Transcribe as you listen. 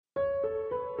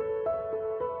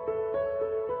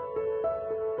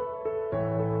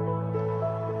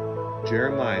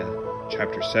Jeremiah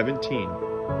chapter 17,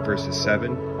 verses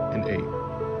 7 and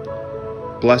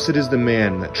 8. Blessed is the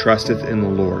man that trusteth in the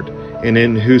Lord, and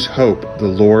in whose hope the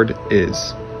Lord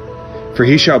is. For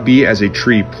he shall be as a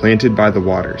tree planted by the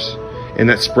waters, and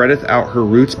that spreadeth out her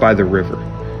roots by the river,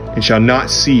 and shall not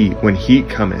see when heat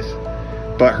cometh,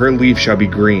 but her leaf shall be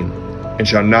green, and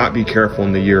shall not be careful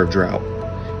in the year of drought,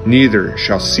 neither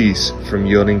shall cease from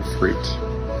yielding fruit.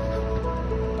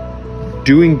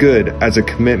 Doing good as a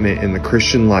commitment in the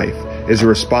Christian life is a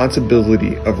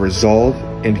responsibility of resolve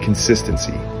and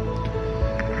consistency.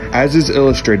 As is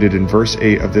illustrated in verse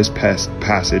 8 of this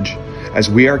passage,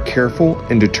 as we are careful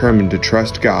and determined to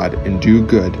trust God and do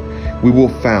good, we will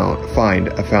find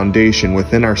a foundation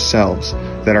within ourselves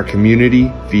that our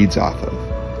community feeds off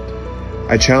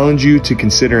of. I challenge you to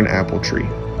consider an apple tree.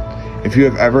 If you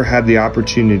have ever had the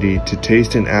opportunity to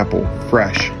taste an apple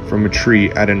fresh from a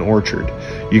tree at an orchard,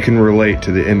 you can relate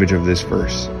to the image of this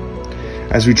verse.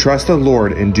 As we trust the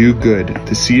Lord and do good,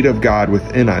 the seed of God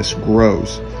within us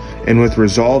grows, and with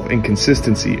resolve and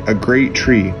consistency, a great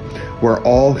tree where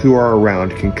all who are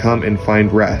around can come and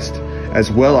find rest, as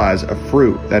well as a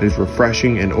fruit that is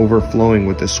refreshing and overflowing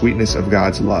with the sweetness of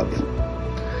God's love.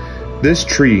 This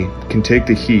tree can take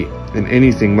the heat and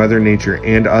anything Mother Nature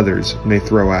and others may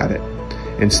throw at it,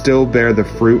 and still bear the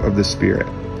fruit of the Spirit.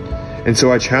 And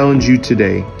so I challenge you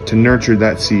today to nurture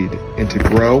that seed and to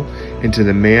grow into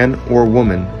the man or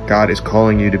woman God is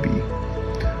calling you to be.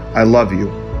 I love you,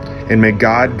 and may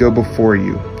God go before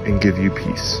you and give you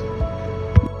peace.